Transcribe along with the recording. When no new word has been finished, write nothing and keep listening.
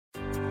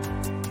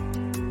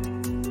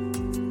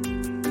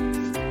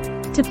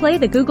To play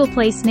the Google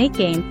Play Snake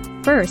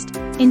game, first,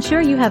 ensure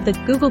you have the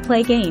Google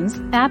Play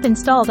Games app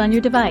installed on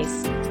your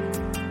device.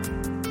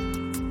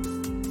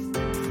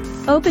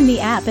 Open the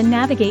app and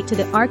navigate to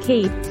the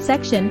Arcade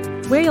section,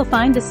 where you'll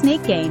find the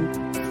Snake game.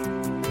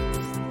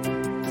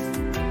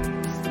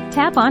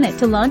 Tap on it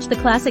to launch the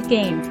classic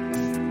game.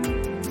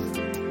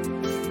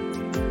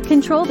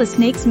 Control the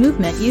snake's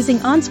movement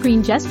using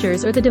on-screen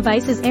gestures or the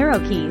device's arrow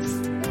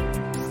keys.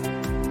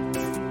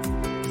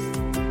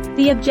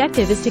 The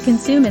objective is to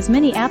consume as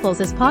many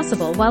apples as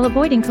possible while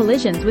avoiding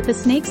collisions with the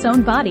snake's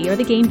own body or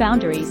the game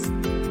boundaries.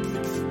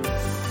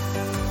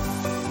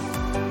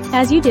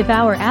 As you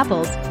devour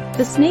apples,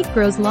 the snake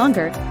grows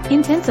longer,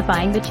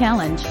 intensifying the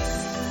challenge.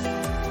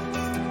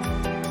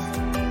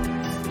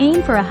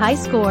 Aim for a high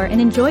score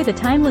and enjoy the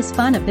timeless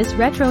fun of this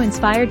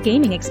retro-inspired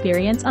gaming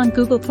experience on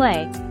Google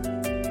Play.